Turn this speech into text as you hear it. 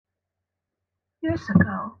Years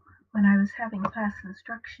ago, when I was having class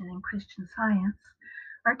instruction in Christian Science,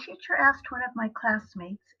 our teacher asked one of my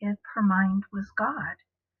classmates if her mind was God.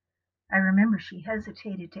 I remember she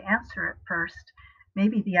hesitated to answer at first.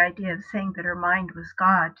 Maybe the idea of saying that her mind was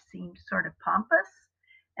God seemed sort of pompous.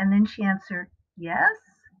 And then she answered, "Yes."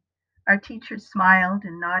 Our teacher smiled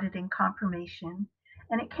and nodded in confirmation,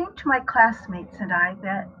 and it came to my classmates and I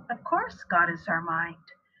that, of course, God is our mind.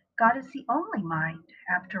 God is the only mind,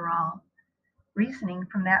 after all. Reasoning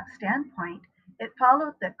from that standpoint, it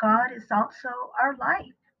followed that God is also our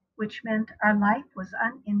life, which meant our life was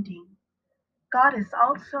unending. God is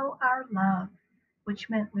also our love, which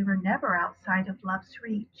meant we were never outside of love's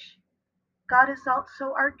reach. God is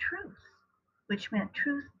also our truth, which meant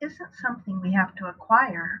truth isn't something we have to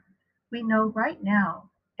acquire. We know right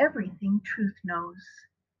now everything truth knows.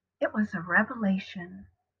 It was a revelation.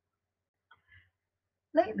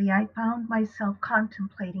 Lately, I found myself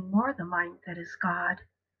contemplating more the mind that is God.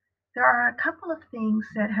 There are a couple of things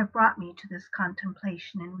that have brought me to this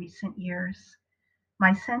contemplation in recent years.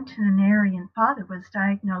 My centenarian father was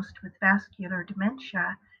diagnosed with vascular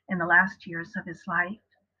dementia in the last years of his life.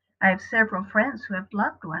 I have several friends who have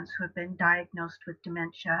loved ones who have been diagnosed with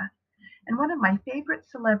dementia, and one of my favorite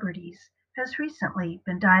celebrities has recently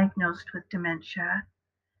been diagnosed with dementia.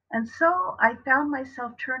 And so I found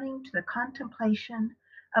myself turning to the contemplation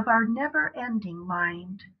of our never ending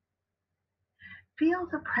mind. Feel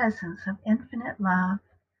the presence of infinite love,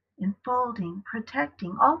 enfolding,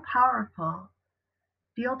 protecting, all powerful.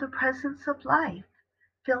 Feel the presence of life,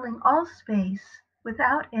 filling all space,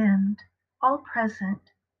 without end, all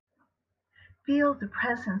present. Feel the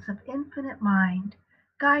presence of infinite mind,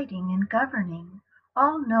 guiding and governing,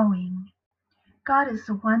 all knowing. God is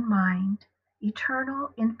the one mind,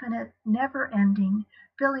 eternal, infinite, never ending,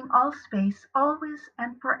 filling all space, always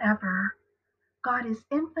and forever. God is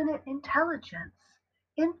infinite intelligence,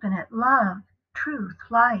 infinite love, truth,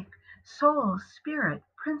 life, soul, spirit,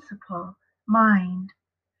 principle, mind.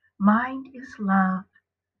 Mind is love.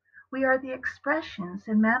 We are the expressions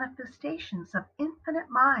and manifestations of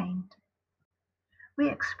infinite mind. We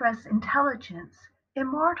express intelligence,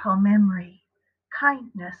 immortal memory,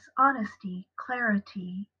 kindness, honesty,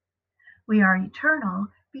 clarity. We are eternal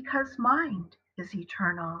because mind is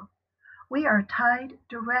eternal. We are tied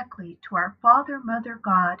directly to our Father, Mother,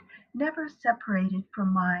 God, never separated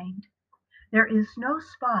from mind. There is no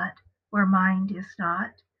spot where mind is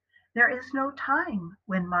not. There is no time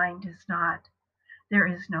when mind is not. There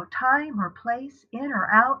is no time or place, in or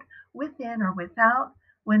out, within or without,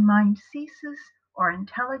 when mind ceases or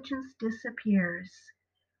intelligence disappears.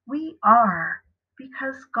 We are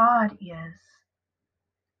because God is.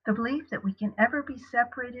 The belief that we can ever be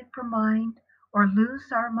separated from mind, or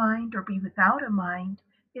lose our mind, or be without a mind,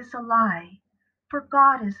 is a lie. For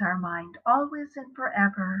God is our mind, always and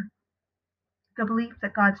forever. The belief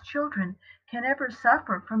that God's children can ever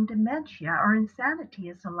suffer from dementia or insanity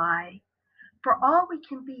is a lie. For all we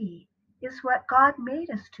can be is what God made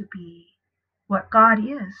us to be, what God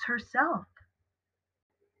is herself.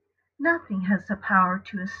 Nothing has the power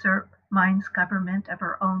to usurp mind's government of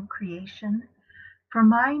her own creation, for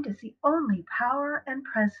mind is the only power and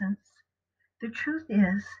presence. The truth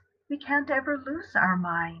is, we can't ever lose our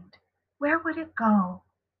mind. Where would it go?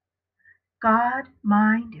 God,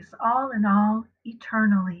 mind, is all in all,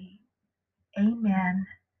 eternally. Amen.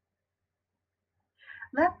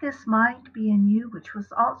 Let this mind be in you which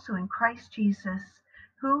was also in Christ Jesus,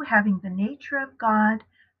 who, having the nature of God,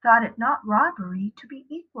 thought it not robbery to be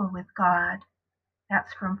equal with God.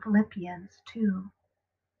 That's from Philippians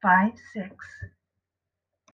 2:5, 6.